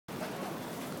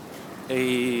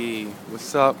Hey,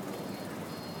 what's up?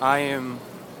 I am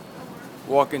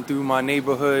walking through my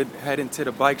neighborhood, heading to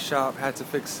the bike shop. Had to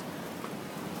fix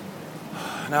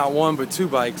not one but two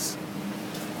bikes.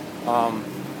 Um,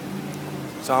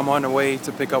 so I'm on the way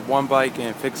to pick up one bike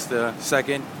and fix the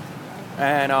second.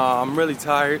 And I'm really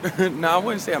tired. No, I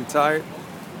wouldn't say I'm tired,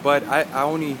 but I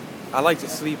like to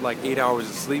sleep like 8 hours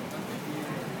of sleep.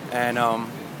 And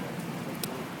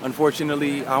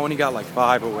unfortunately, I only got like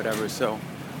 5 or whatever.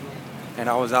 And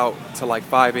I was out till like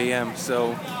 5 a.m.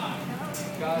 So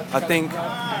I think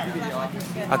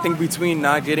between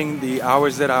not getting the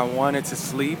hours that I wanted to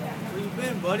sleep, Where you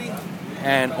been, buddy?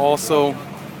 and also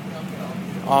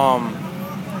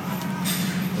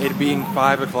it being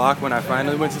 5 o'clock when I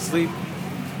finally went to sleep,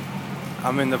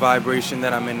 I'm in the vibration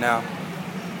that I'm in now.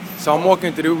 So I'm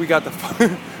walking through. We got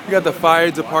the we got the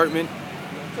fire department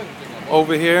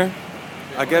over here.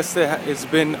 I guess it's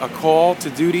been a call to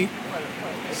duty.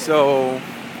 So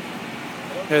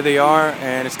here they are,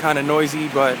 and it's kind of noisy,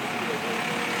 but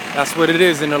that's what it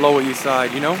is in the Lower East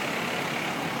Side, you know?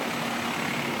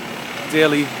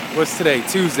 Daily, what's today?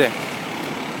 Tuesday.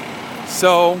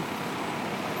 So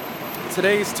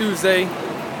today is Tuesday.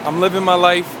 I'm living my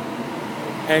life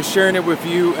and sharing it with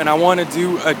you, and I want to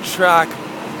do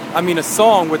a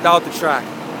song without the track.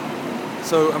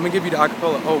 So I'm gonna give you the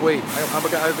acapella. Oh wait,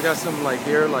 I got some like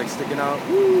hair like sticking out.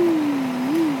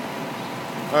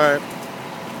 All right.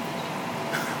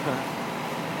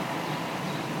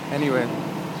 Anyway.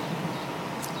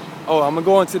 Oh, I'm gonna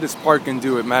go into this park and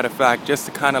do it. Matter of fact, just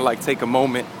to kind of like take a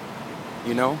moment,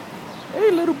 you know.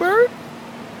 Hey, little bird.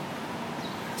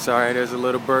 Sorry, there's a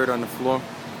little bird on the floor,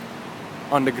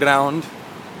 on the ground.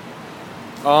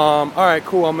 All right,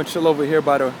 cool. I'm gonna chill over here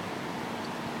by the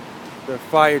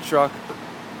fire truck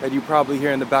that you probably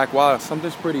hear in the back. Wow,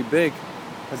 something's pretty big.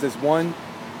 Cause there's one.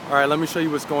 All right, let me show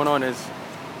you what's going on.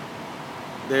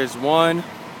 There's 1,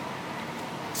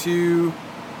 2,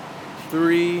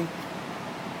 3.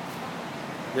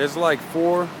 There's like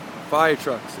 4 fire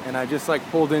trucks, and I just like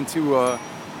pulled into a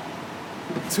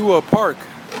park,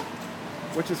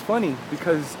 which is funny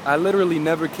because I literally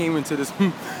never came into this.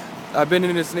 I've been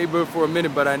in this neighborhood for a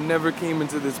minute, but I never came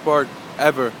into this park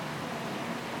ever.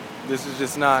 This is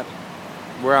just not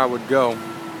where I would go.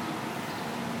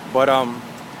 But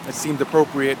it seemed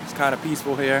appropriate. It's kind of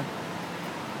peaceful here,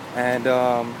 and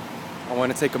I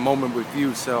want to take a moment with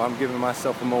you, so I'm giving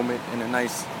myself a moment in a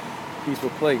nice, peaceful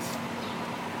place.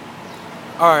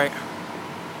 All right,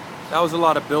 that was a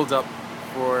lot of build-up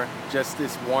for just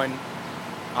this one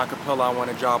acapella I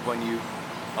want to drop on you.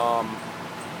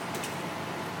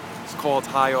 It's called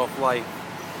High Off Life.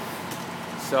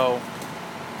 So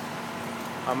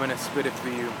I'm gonna spit it for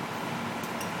you.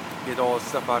 Get all the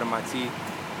stuff out of my teeth.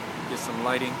 Get some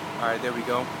lighting. All right, there we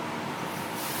go.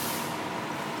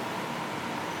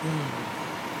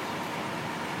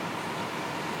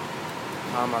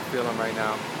 How am I feeling right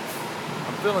now?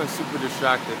 I'm feeling super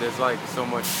distracted. There's like so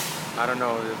much, I don't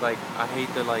know, there's like, I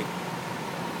hate the like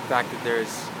fact that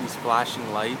there's these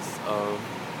flashing lights of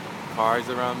cars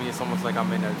around me. It's almost like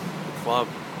I'm in a club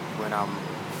when I'm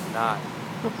not.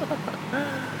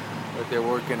 But they're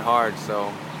working hard,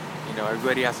 so, you know,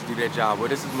 everybody has to do their job. Well,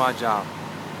 this is my job.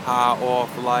 High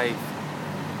off life,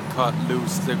 cut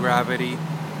loose the gravity.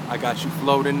 I got you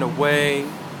floating away.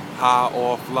 High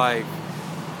off life,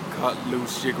 cut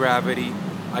loose your gravity.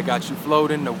 I got you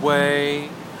floating away.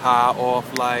 High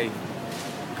off life,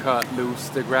 cut loose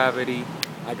the gravity.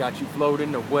 I got you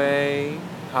floating away.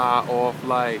 High off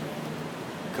life,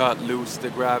 cut loose the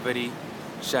gravity.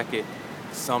 Check it.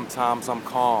 Sometimes I'm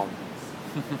calm.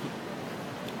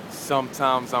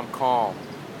 Sometimes I'm calm.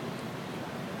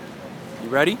 You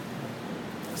ready?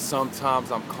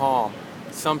 Sometimes I'm calm.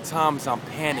 Sometimes I'm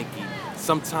panicky.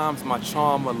 Sometimes my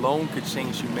charm alone could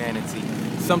change humanity.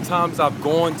 Sometimes I've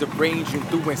gone deranging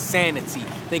through insanity,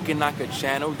 thinking I could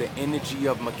channel the energy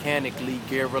of mechanically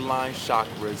gear-aligned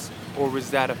chakras. Or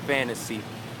is that a fantasy?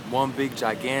 One big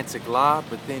gigantic lie,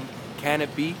 but then can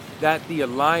it be that the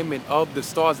alignment of the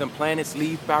stars and planets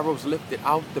leave pharaohs lifted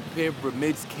out the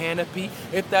pyramid's canopy?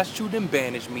 If that's true, then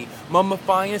banish me,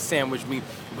 mummify and sandwich me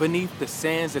beneath the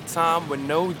sands of time with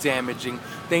no damaging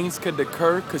things could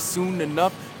occur, cause soon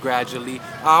enough, gradually,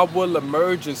 I will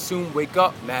emerge and soon wake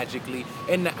up magically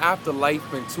in the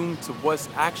afterlife and tuned to what's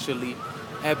actually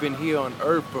heaven here on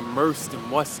earth, immersed in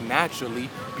what's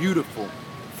naturally beautiful,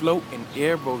 floating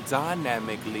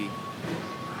aerodynamically.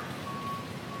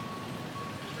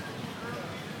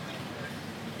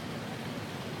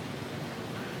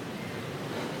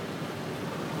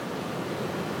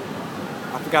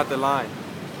 I forgot the line.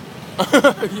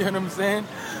 You know what I'm saying?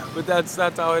 But that's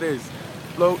how it is.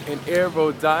 floating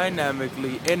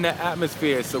aerodynamically in the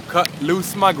atmosphere. So cut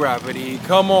loose my gravity.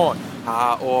 Come on.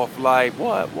 High off life.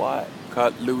 What?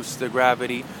 Cut loose the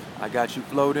gravity. I got you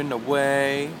floating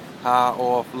away. High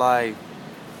off life.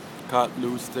 Cut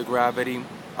loose the gravity.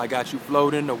 I got you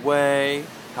floating away.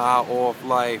 High off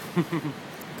life.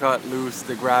 Cut loose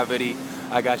the gravity.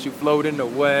 I got you floating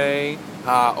away.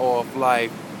 High off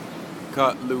life.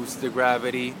 Cut loose the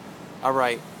gravity.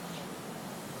 Alright.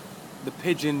 The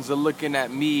pigeons are looking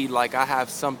at me like I have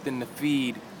something to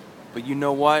feed. But you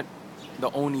know what? The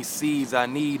only seeds I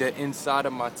need are inside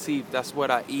of my teeth. That's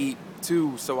what I eat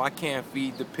too. So I can't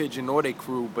feed the pigeon or their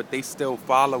crew, but they still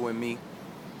following me.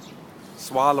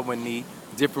 Swallowing the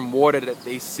different water that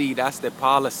they see. That's their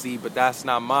policy, but that's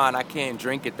not mine. I can't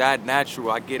drink it that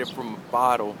natural. I get it from a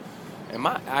bottle. Am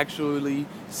I actually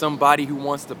somebody who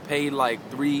wants to pay like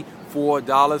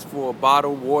 $3-4 for a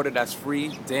bottle of water that's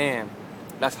free? Damn.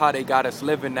 That's how they got us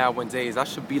living nowadays. I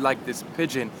should be like this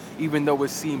pigeon, even though it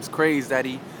seems crazy that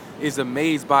he is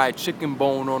amazed by a chicken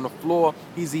bone on the floor.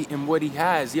 He's eating what he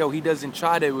has. Yo, he doesn't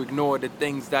try to ignore the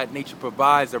things that nature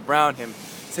provides around him.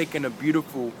 Taking a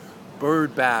beautiful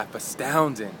bird bath,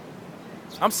 astounding.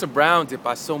 I'm surrounded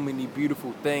by so many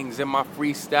beautiful things, and my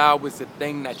freestyle is the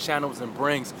thing that channels and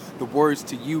brings the words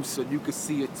to you so you can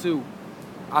see it too.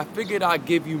 I figured I'd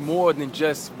give you more than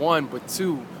just one, but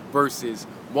two verses.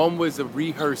 One was a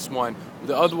rehearsed one.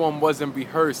 The other one wasn't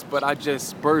rehearsed, but I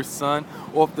just burst, son,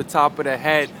 off the top of the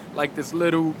head like this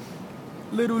little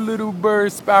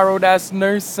bird sparrow that's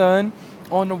nurse, son,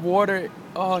 on the water.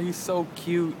 Oh, he's so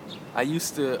cute. I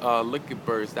used to look at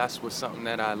birds. That's something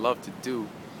that I love to do.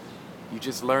 You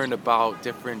just learn about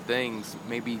different things.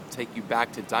 Maybe take you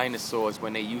back to dinosaurs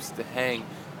when they used to hang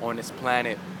on this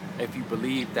planet. If you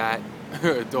believe that,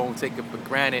 don't take it for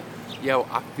granted. Yo,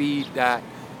 I feed that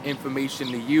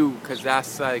information to you because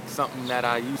that's like something that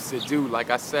I used to do. Like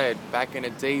I said, back in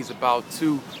the days, about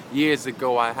 2 years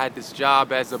ago, I had this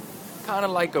job as a kind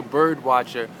of like a bird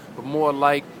watcher, but more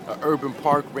like an urban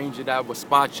park ranger that would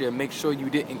spot you and make sure you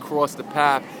didn't cross the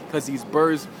path, because these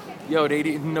birds, yo, they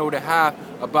didn't know the half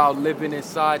about living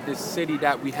inside this city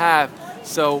that we have.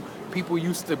 So people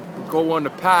used to go on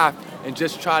the path and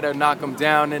just try to knock them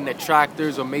down in their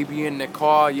tractors or maybe in their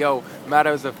car. Yo,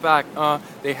 matters of fact,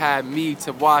 they had me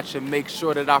to watch and make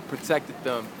sure that I protected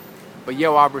them. But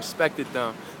yo, I respected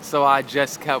them. So I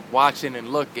just kept watching and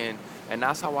looking. And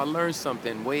that's how I learned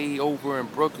something way over in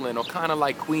Brooklyn, or kind of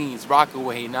like Queens,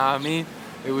 Rockaway, you know what I mean?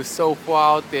 It was so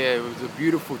far out there. It was a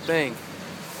beautiful thing.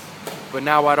 But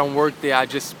now I don't work there. I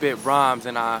just spit rhymes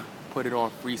and I put it on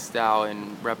freestyle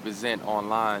and represent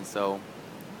online. So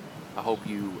I hope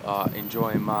you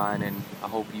enjoying mine, and I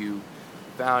hope you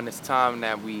found this time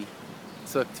that we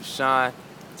took to shine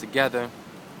together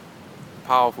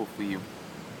powerful for you.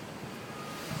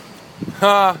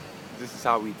 This is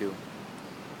how we do.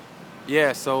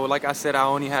 Yeah, so like I said, I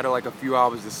only had like a few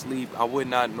hours of sleep. I would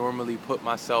not normally put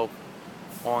myself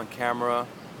on camera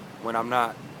when I'm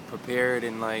not prepared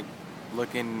and like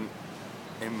looking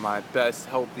in my best,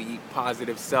 healthy,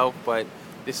 positive self, but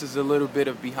this is a little bit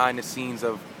of behind the scenes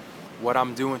of what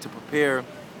I'm doing to prepare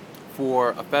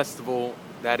for a festival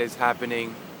that is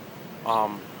happening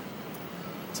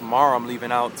tomorrow. I'm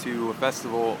leaving out to a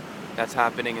festival that's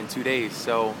happening in 2 days.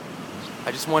 So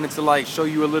I just wanted to like show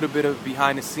you a little bit of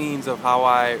behind the scenes of how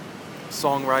I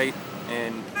songwrite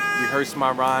and rehearse my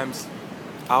rhymes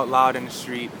out loud in the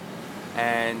street,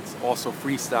 and also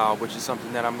freestyle, which is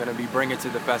something that I'm going to be bringing to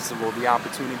the festival, the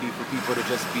opportunity for people to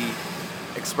just be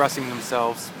expressing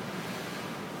themselves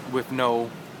with no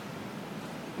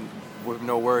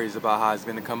worries about how it's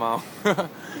going to come out.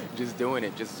 Just doing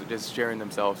it, just sharing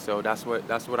themselves. So that's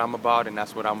what I'm about, and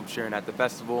that's what I'm sharing at the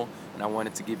festival. And I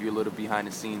wanted to give you a little behind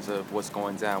the scenes of what's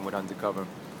going down with Undercover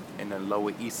in the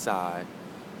Lower East Side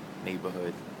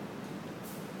neighborhood.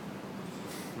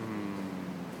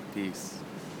 Peace.